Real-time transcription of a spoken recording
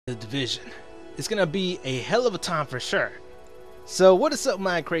the Division. It's gonna be a hell of a time for sure. So what is up,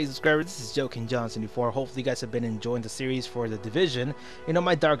 my crazy subscribers? This is Joking Johnson 74. Hopefully you guys have been enjoying the series for the Division, you know,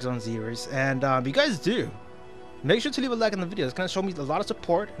 my Dark Zone series, and if you guys do, make sure to leave a like on the video. It's gonna show me a lot of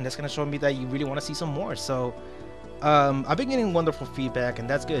support, and that's gonna show me that you really want to see some more. So I've been getting wonderful feedback, and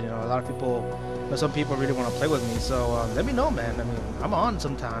that's good. You know, a lot of people, some people really want to play with me. So let me know, man. I mean, I'm on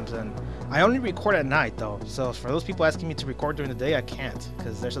sometimes, and I only record at night though. So for those people asking me to record during the day, I can't,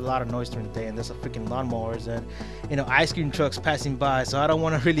 because there's a lot of noise during the day, and there's a freaking lawnmowers and, you know, ice cream trucks passing by. So I don't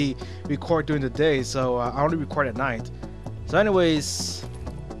want to really record during the day. So I only record at night. So anyways,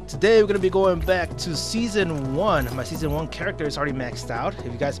 today we're going to be going back to Season 1. My Season 1 character is already maxed out.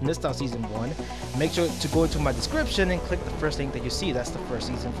 If you guys missed out Season 1, make sure to go into my description and click the first link that you see. That's the first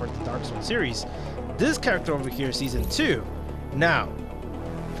season for the Dark Zone series. This character over here is Season 2. Now,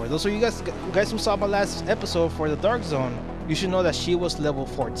 for those of you guys who saw my last episode for the Dark Zone, you should know that she was level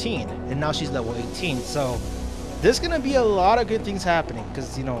 14, and now she's level 18. So there's going to be a lot of good things happening,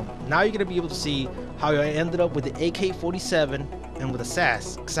 because, you know, now you're going to be able to see how I ended up with the AK-47 and with a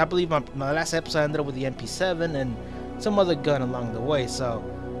SAS, because I believe my last episode I ended up with the MP7 and some other gun along the way. So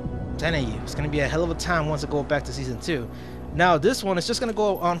I'm telling you, it's going to be a hell of a time once I go back to Season 2. Now this one is just going to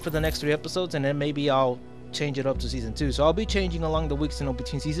go on for the next 3 episodes, and then maybe I'll change it up to Season 2. So I'll be changing along the weeks, you know,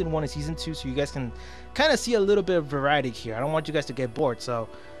 between Season 1 and Season 2, so you guys can kind of see a little bit of variety here. I don't want you guys to get bored. So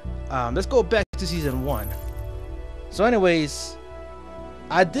let's go back to Season 1. So anyways,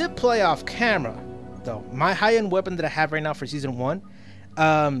 I did play off camera though. My high-end weapon that I have right now for Season 1,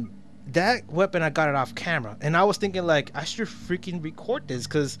 that weapon I got it off camera, and I was thinking like I should freaking record this,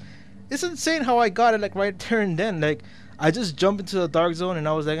 because it's insane how I got it like right there and then. Like I just jumped into the Dark Zone and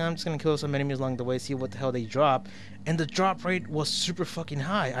I was like, I'm just gonna kill some enemies along the way, see what the hell they drop, and the drop rate was super fucking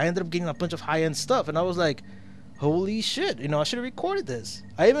high. I ended up getting a bunch of high-end stuff, and I was like, holy shit, you know, I should have recorded this.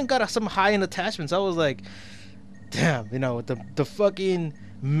 I even got some high-end attachments. I was like, damn, you know, the fucking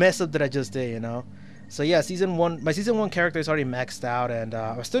mess up that I just did, you know. So yeah, Season 1, my Season 1 character is already maxed out, and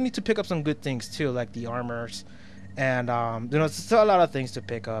I still need to pick up some good things too, like the armors, and you know, it's still a lot of things to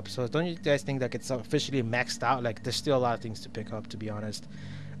pick up. So don't you guys think that it's officially maxed out? Like there's still a lot of things to pick up, to be honest.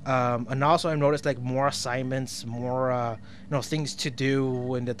 And also I've noticed like more assignments, more you know, things to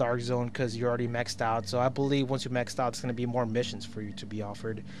do in the Dark Zone, because you're already maxed out. So I believe once you're maxed out, it's going to be more missions for you to be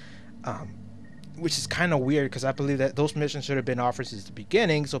offered, which is kind of weird, because I believe that those missions should have been offered since the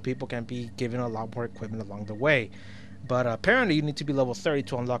beginning, so people can be given a lot more equipment along the way. But apparently you need to be level 30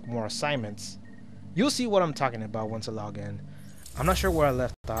 to unlock more assignments. You'll see what I'm talking about once I log in. I'm not sure where I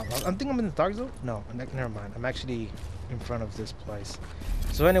left off. I think I'm in the Dark Zone? No, never mind. I'm actually in front of this place.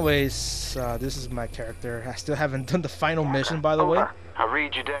 So anyways, this is my character. I still haven't done the final mission, by the way. I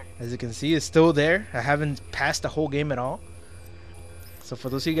read you deck. As you can see, it's still there. I haven't passed the whole game at all. So for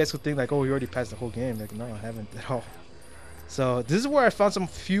those of you guys who think like, oh, you already passed the whole game, like, no, I haven't at all. So this is where I found some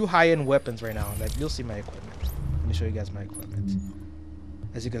few high-end weapons right now. Like, you'll see my equipment. Let me show you guys my equipment.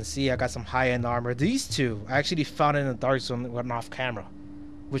 As you can see, I got some high-end armor. These two I actually found in the Dark Zone, went off camera,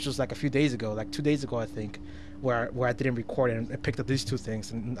 which was like a few days ago, like 2 days ago, I think, where I didn't record it, and I picked up these two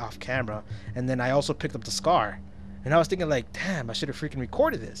things off camera. And then I also picked up the Scar, and I was thinking like, damn, I should have freaking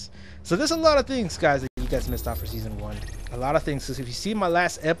recorded this. So there's a lot of things, guys, that you guys missed out for Season 1. A lot of things. Because if you see my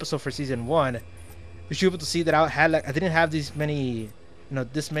last episode for Season 1, you should be able to see that I didn't have these many, you know,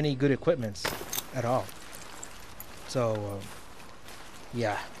 this many good equipments at all. So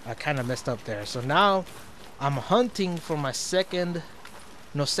yeah, I kind of messed up there. So now I'm hunting for my second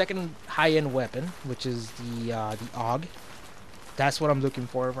high-end weapon, which is the AUG. That's what I'm looking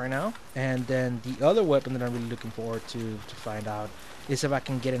for right now. And then the other weapon that I'm really looking forward to find out is if I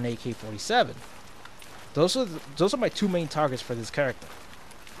can get an AK-47. Those are my 2 main targets for this character,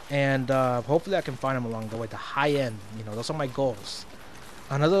 and hopefully I can find them along the way. The high end, you know, those are my goals.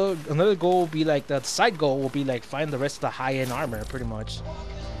 Another goal will be like, the side goal will be like find the rest of the high end armor, pretty much. So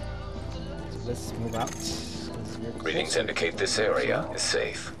let's move out. Readings indicate this area is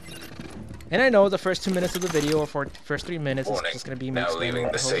safe. And I know the first 2 minutes of the video, or for first 3 minutes, Warning, it's just gonna be me now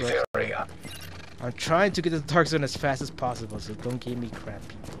leaving the safe area. I'm trying to get to the Dark Zone as fast as possible, so don't give me crap,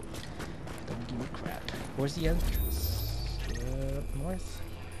 people. Don't give me crap. Where's the entrance? North?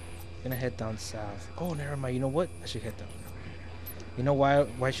 I'm gonna head down south. Oh, never mind. You know what? I should head down. You know why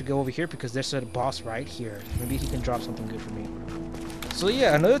I should go over here? Because there's a boss right here. Maybe he can drop something good for me. So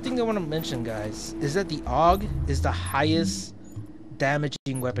yeah, another thing I want to mention, guys, is that the AUG is the highest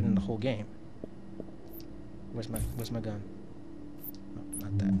damaging weapon in the whole game. Where's my gun? No,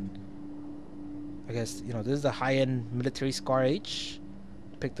 not that. I guess, you know, this is the high-end military Scar H.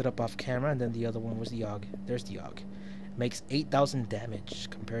 Picked it up off camera, and then the other one was the AUG. There's the AUG. makes 8,000 damage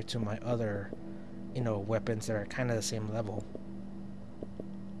compared to my other, you know, weapons that are kind of the same level.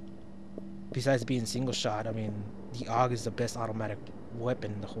 Besides being single shot, I mean, the AUG is the best automatic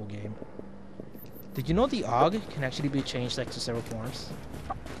weapon in the whole game. Did you know the AUG can actually be changed like to several forms?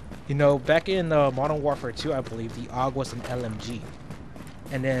 You know, back in Modern Warfare 2, I believe the AUG was an LMG.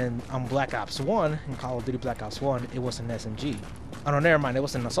 And then on Black Ops 1, in Call of Duty Black Ops 1, it was an SMG. Oh no, never mind, it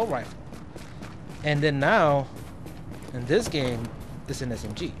was an assault rifle. And then now, in this game, it's an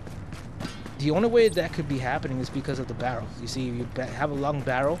SMG. The only way that could be happening is because of the barrel. You see, you have a long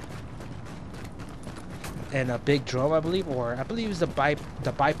barrel and a big drum, I believe, or I believe it's the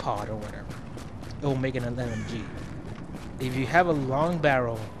bipod or whatever. It will make it an LMG. If you have a long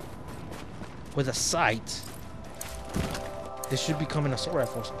barrel with a sight, it should become an assault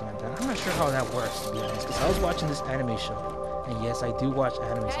rifle or something like that. I'm not sure how that works, to be honest, because I was watching this anime show, and yes, I do watch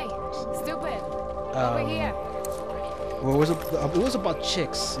anime sometimes. Stupid. Over here. Well, it was about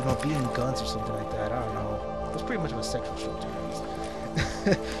chicks, you know, beating guns or something like that. I don't know. It was pretty much of a sexual show, to be honest.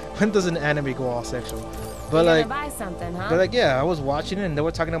 When does an anime go all sexual? But You're like, gonna buy something, huh? but like, yeah, I was watching it, and they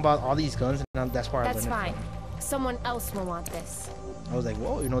were talking about all these guns, and that's where I learned it fine. from. Someone else will want this. I was like,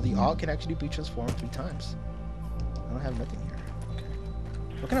 whoa, you know, the AUG can actually be transformed 3 times. I don't have nothing here. Okay.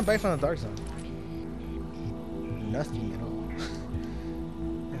 What can I buy from the Dark Zone? Nothing at all.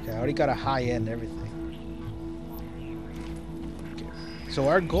 Okay, I already got a high end everything. Okay. So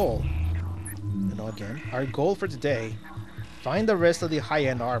our goal, you know, again, our goal for today, find the rest of the high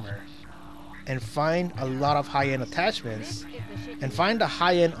end armor, and find a lot of high end attachments, and find the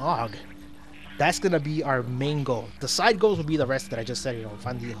high end AUG. That's gonna be our main goal. The side goals will be the rest that I just said, you know,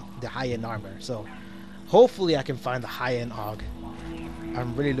 find the high-end armor. So hopefully I can find the high-end AUG.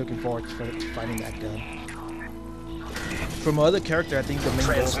 I'm really looking forward to finding that gun. From my other character, I think the main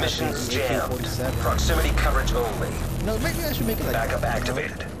goal is Transmissions jammed. AK-47. Proximity coverage only. No, maybe I should make it like Backup that, you know?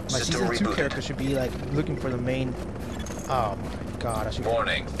 activated. My System season 2 rebooted. character should be like looking for the main. Oh my god, I should.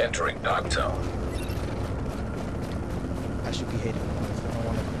 Warning, entering dark zone. I should be hating North. I don't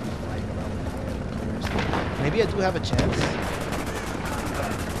want to be fighting around with players. Maybe I do have a chance.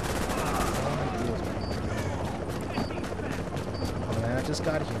 Oh man, I just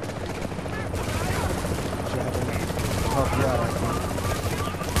got here. Should help you out, I think.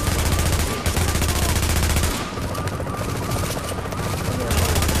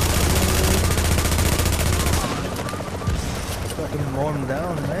 Fucking mow him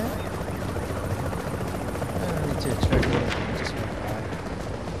down, man. I need to check it. Just went by.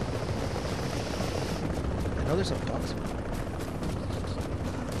 I know there's a box.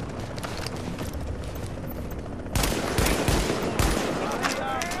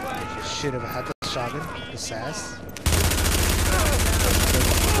 Shit, if I had the shotgun, the sass.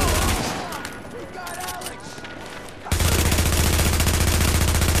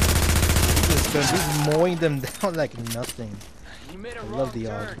 He's mowing them down like nothing. I love the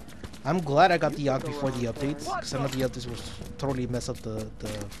AUG. I'm glad I got the AUG before the updates. Some of the updates will totally mess up the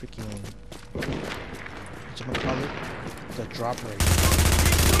freaking, whatchamacallit, the drop rate.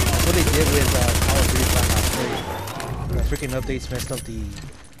 That's what they did with Call of Duty Black Ops 3. The freaking updates messed up the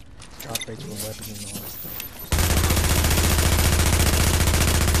drop rates for weapons and all that stuff.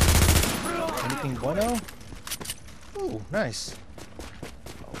 Anything bueno? Ooh, nice.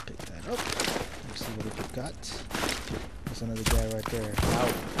 I'll pick that up. Let's see what we got. There's another guy right there. Ow.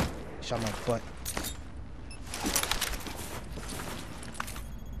 Shot my butt.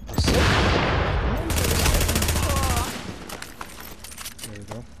 There we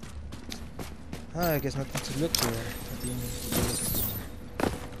go. I guess nothing to look here.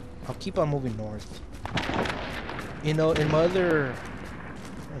 I'll keep on moving north. You know, in my other...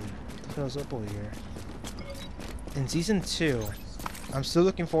 Hey, what the hell's up over here? In Season 2, I'm still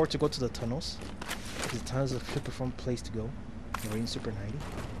looking forward to go to the tunnels. The tunnels are a super fun place to go. Marine Super 90.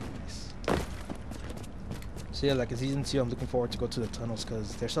 Nice. So yeah, like in Season 2, I'm looking forward to go to the tunnels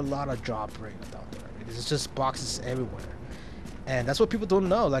because there's a lot of drop rate out there. There's just boxes everywhere. And that's what people don't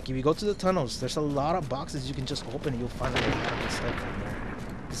know. Like if you go to the tunnels, there's a lot of boxes you can just open and you'll find a lot of stuff down there.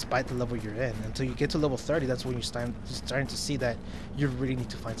 Despite the level you're in. Until you get to level 30, that's when you're starting to see that you really need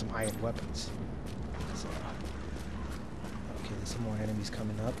to find some high-end weapons. So, okay, there's some more enemies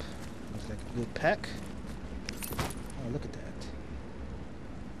coming up. Looks like a good pack. Oh, look at that.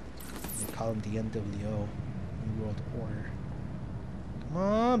 They call them the NWO, New World Order. Come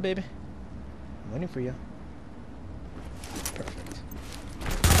on, baby. I'm waiting for you. Perfect.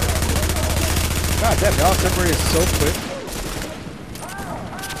 God damn, the all-temper is so quick.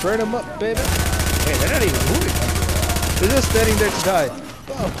 Burn them up, baby. Hey, they're not even moving. They're just standing there to die.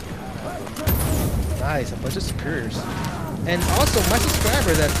 Boom. Nice, a bunch of superiors. And also, my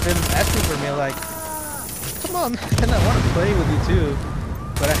subscriber that's been asking for me, like, come on, man, I want to play with you too,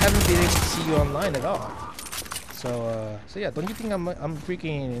 but I haven't been able to see you online at all. So yeah, don't you think I'm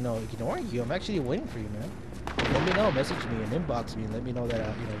freaking, you know, ignoring you? I'm actually waiting for you, man. Let me know, message me and inbox me, and let me know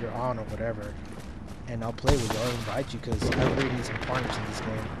that you know, you're on or whatever, and I'll play with you. I'll invite you because I really need some partners in this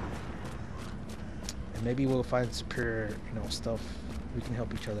game, and maybe we'll find superior, you know, stuff. We can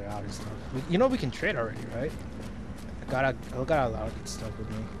help each other out and stuff. You know, we can trade already, right? I got a lot of good stuff with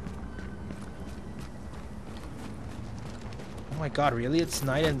me. Oh my god, really? It's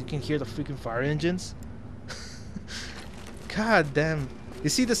night and you can hear the freaking fire engines? God damn. You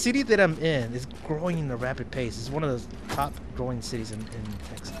see, the city that I'm in is growing in a rapid pace. It's one of the top growing cities in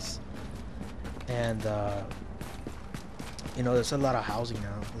Texas. And, you know, there's a lot of housing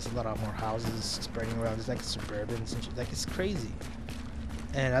now. There's a lot of more houses spreading around. It's like suburbans and shit. Like, it's crazy.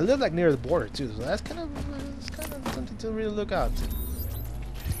 And I live like near the border too, so that's kind of something to really look out to.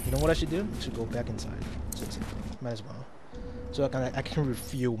 You know what I should do? I should go back inside. Might as well, so I can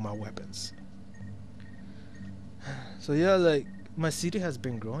refuel my weapons. So yeah, like my city has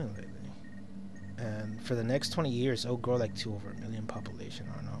been growing lately, and for the next 20 years, it'll grow like to over 1 million population.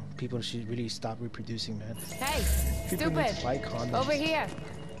 I don't know. People should really stop reproducing, man. Hey, People stupid! need to buy condoms. Over here.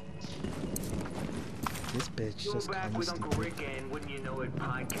 This bitch just kind of stupid.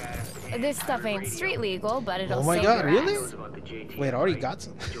 This stuff ain't street legal, but it'll Oh my save god, your really? ass. Wait, I already got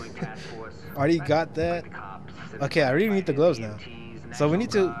some. Already got that. Okay, I really need the gloves now. So we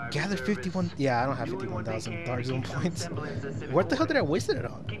need to gather 51. Yeah, I don't have 51,000 Dark Zone points. What the hell did I waste it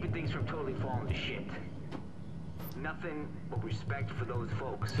on?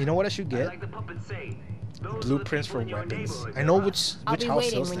 You know what I should get? Blueprints for weapons. I know which house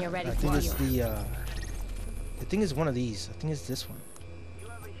sells that. I think it's the I think it's one of these. I think it's this one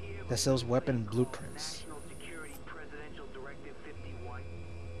that sells weapon blueprints.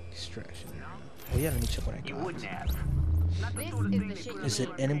 Extraction. Oh yeah, let me check what I got. Is it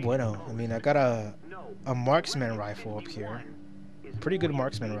any bueno? I mean, I got a marksman rifle up here. Pretty good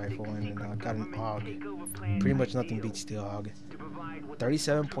marksman rifle, and I got an AUG. Pretty much nothing beats the AUG.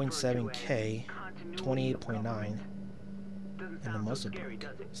 37.7k, 28.9. And the muzzle brake.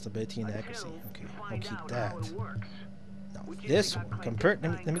 Stability and accuracy. Okay, I'll keep that. Now this one,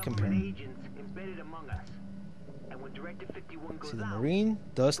 let me compare. See, the Marine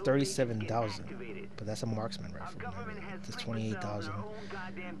does 37,000, but that's a marksman rifle. It's 28,000.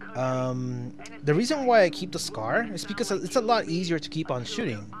 The reason why I keep the SCAR is because it's a lot easier to keep on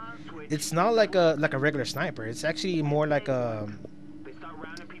shooting. It's not like a regular sniper. It's actually more like a,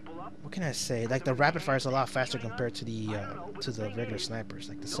 what can I say? Like the rapid fire is a lot faster compared to the regular snipers,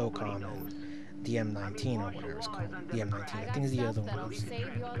 like the SOCOM and the M19 or whatever it's called. The M19, I think is the other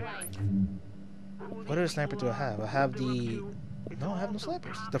one. What other sniper do I have? I have the, no, I have no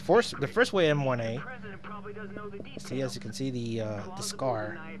snipers. The first way M1A. See, as you can see, the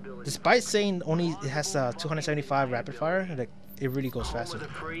SCAR, despite saying only it has 275 rapid fire, like it really goes faster.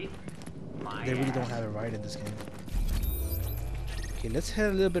 They really don't have it right in this game. Okay, let's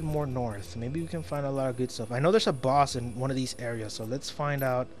head a little bit more north. Maybe we can find a lot of good stuff. I know there's a boss in one of these areas, so let's find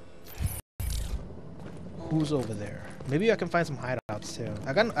out who's over there. Maybe I can find some hideouts too.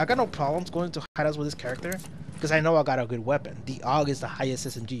 I got no problems going to hideouts with this character because I know I got a good weapon. The AUG is the highest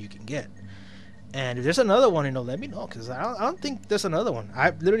SMG you can get. And if there's another one, you know, let me know, because I don't think there's another one. I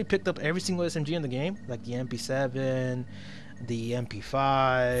literally picked up every single SMG in the game, like the MP7, the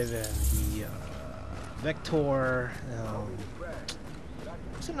MP5, and the Vector.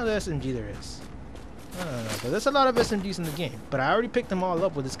 What's another SMG there is? I don't know, but there's a lot of SMGs in the game. But I already picked them all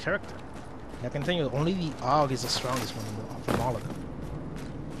up with this character. And I can tell you, only the AUG is the strongest one from all of them.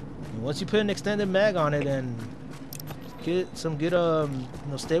 And once you put an extended mag on it and get some good you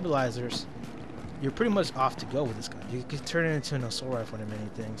know, stabilizers, you're pretty much off to go with this gun. You can turn it into an assault rifle and many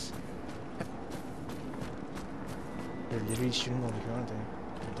things. They're literally shooting over here, aren't they?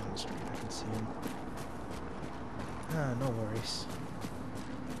 They're down the street, I can see them. Ah, no worries.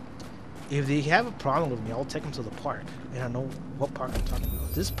 If they have a problem with me, I'll take them to the park. And I know what park I'm talking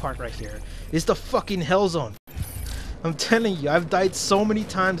about. This park right here is the fucking hell zone. I'm telling you, I've died so many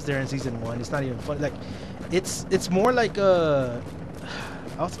times there in season 1. It's not even funny. Like, it's more like a,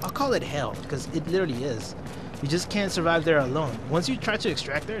 I'll call it hell, because it literally is. You just can't survive there alone. Once you try to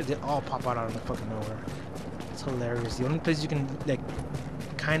extract there, they all pop out of the fucking nowhere. It's hilarious. The only place you can like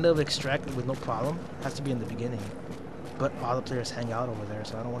kind of extract with no problem has to be in the beginning. But all the players hang out over there,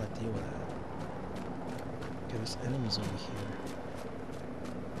 so I don't want to deal with that. Okay, there's enemies over here.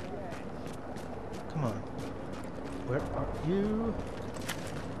 Come on. Where are you?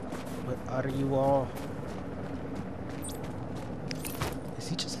 What are you all?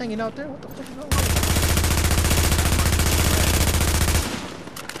 hanging out there? What the fuck is wrong with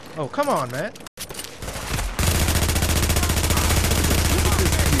you? Oh, come on, man.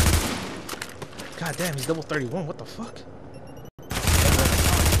 God damn, he's double 31. What the fuck?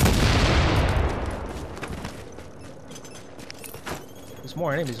 There's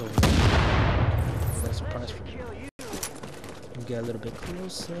more enemies over there. Is that a surprise for me? Let me get a little bit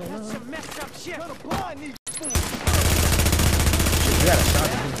closer. Shit, we got a shot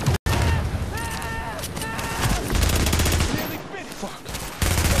at me. Fuck.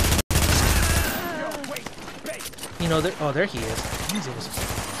 You know, oh, there he is.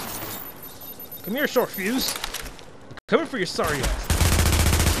 Come here, short fuse. Coming for your sorry ass.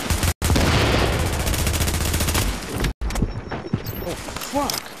 Oh,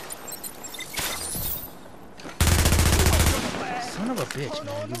 fuck. Son of a bitch,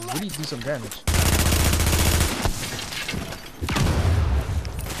 man. You really do some damage.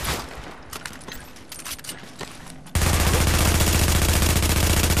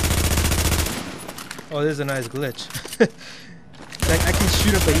 Oh, this is a nice glitch. Like, I can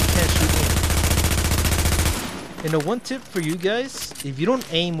shoot him, but he can't shoot me. And the one tip for you guys, if you don't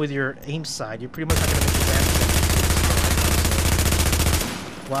aim with your aim side, you're pretty much not gonna make the damage.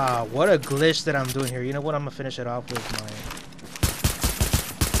 Wow, what a glitch that I'm doing here. You know what? I'm gonna finish it off with my...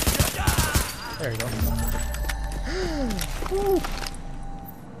 There you go.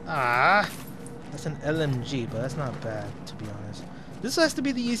 Ah, that's an LMG, but that's not bad, to be honest. This has to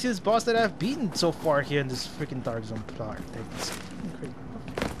be the easiest boss that I've beaten so far here in this freaking Dark Zone plot. It's fucking crazy.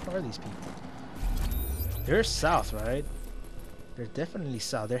 What are these people? They're south, right? They're definitely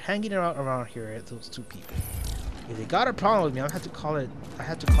south. They're hanging out around here, those two people. If they got a problem with me, I had to call in the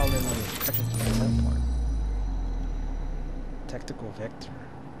part. Tactical vector.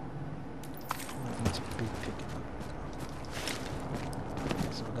 It's a big pick.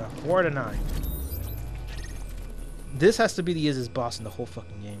 So we got 4 to 9. This has to be the easiest boss in the whole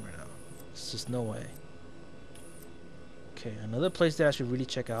fucking game right now. There's just no way. Okay, another place that I should really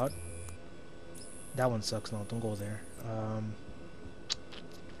check out. That one sucks. No, don't go there. I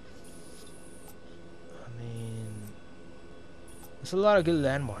mean, there's a lot of good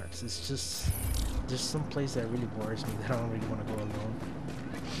landmarks. It's just there's some place that really worries me that I don't really want to go alone.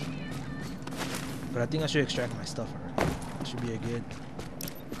 But I think I should extract my stuff already. It should be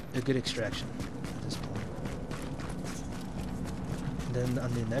a good extraction at this point. And then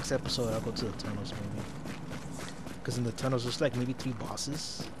on the next episode, I'll go to the tunnels maybe. Because in the tunnels, there's like maybe 3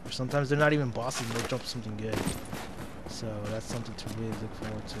 bosses. Or sometimes they're not even bosses, they'll drop something good. So that's something to really look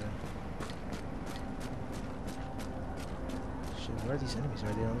forward to. Shit, where are these enemies?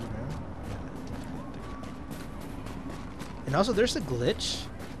 Are they on the ground? And also, there's a glitch.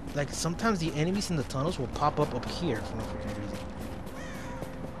 Like, sometimes the enemies in the tunnels will pop up here for no freaking reason.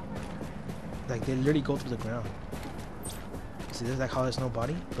 Like, they literally go through the ground. See, this is like how there's no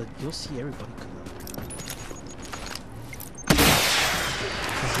body, but you'll see everybody come up.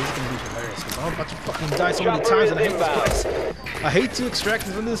 This is gonna be hilarious, because I'm about to fucking die so many times and I hate this place. I hate to extract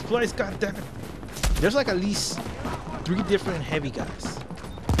from this place, god damn it. There's like at least 3 different heavy guys.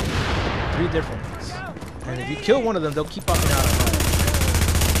 3 different ones. And if you kill one of them, they'll keep popping out of fire.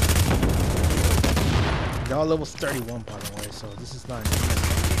 They're all levels 31 by the way, so this is not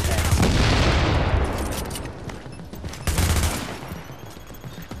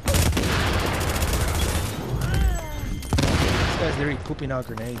This guy's literally pooping out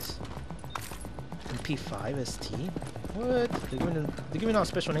grenades. MP5 ST? What? They're giving out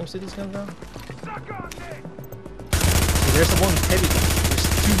special names to these guns now? See, there's one heavy gun. There's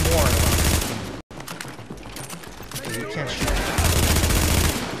 2 more around. Okay, you can't shoot.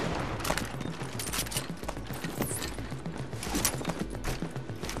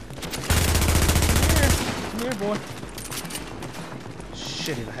 Come here, boy.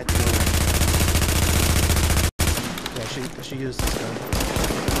 Shit, I had to go. Yeah, I should use this gun.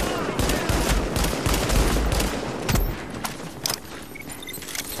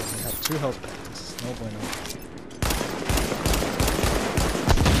 Okay, we have 2 health packs. This is no bueno.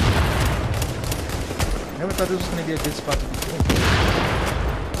 I never thought this was going to be a good spot to be doing.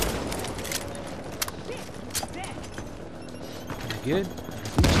 Good?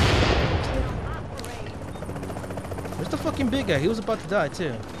 Where's the fucking big guy? He was about to die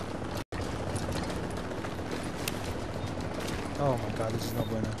too. Oh my god, this is no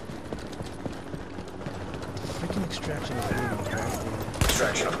bueno. The freaking extraction is really bad.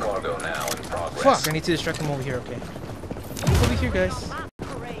 Extraction of cargo now in progress. Fuck, I need to distract him over here, okay. Over here, guys.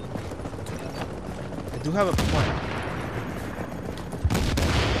 I do have a plan.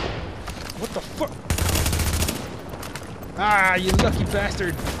 What the fuck? Ah, you lucky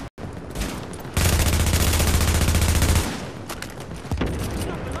bastard.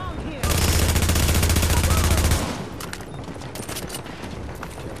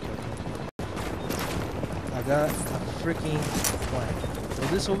 I got a freaking plan. Throw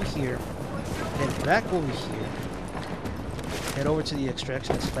this over here. Head back over here. Head over to the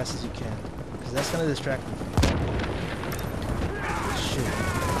extraction as fast as you can. Because that's going to distract me. Shit.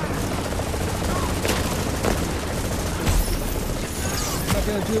 I'm not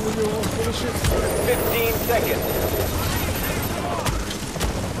going to deal with your own bullshit. 15 seconds.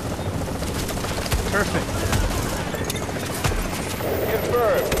 Perfect.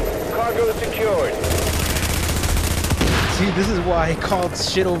 Confirmed. Cargo secured. See, this is why I called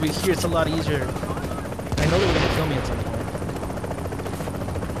shit over here. It's a lot easier. I know they were going to kill me at some point.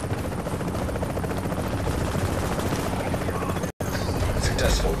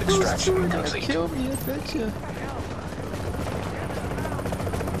 Successful extraction complete. Kill me, I betcha.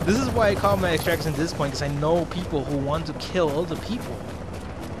 This is why I call my extraction at this point, because I know people who want to kill other people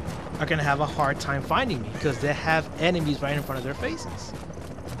are gonna have a hard time finding me because they have enemies right in front of their faces.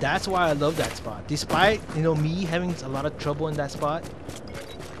 That's why I love that spot. Despite, you know, me having a lot of trouble in that spot,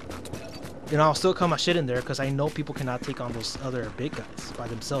 you know, I'll still cut my shit in there because I know people cannot take on those other big guys by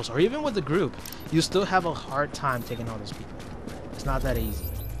themselves, or even with the group. You still have a hard time taking on those people. It's not that easy.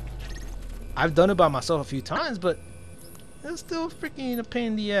 I've done it by myself a few times, but it's still freaking a pain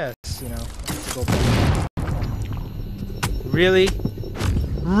in the ass, you know. To go back. Really?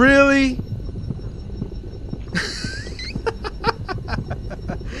 Really?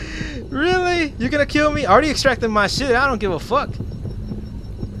 Really? You're gonna kill me? I already extracted my shit. I don't give a fuck.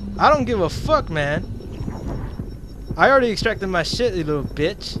 I don't give a fuck, man. I already extracted my shit, you little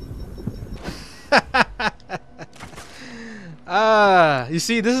bitch. You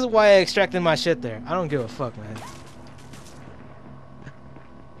see, this is why I extracted my shit there. I don't give a fuck, man.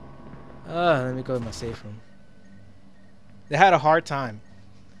 Let me go to my safe room. They had a hard time.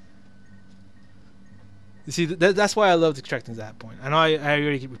 You see, that's why I loved extracting at that point. I know I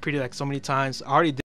already repeated like so many times. I already did.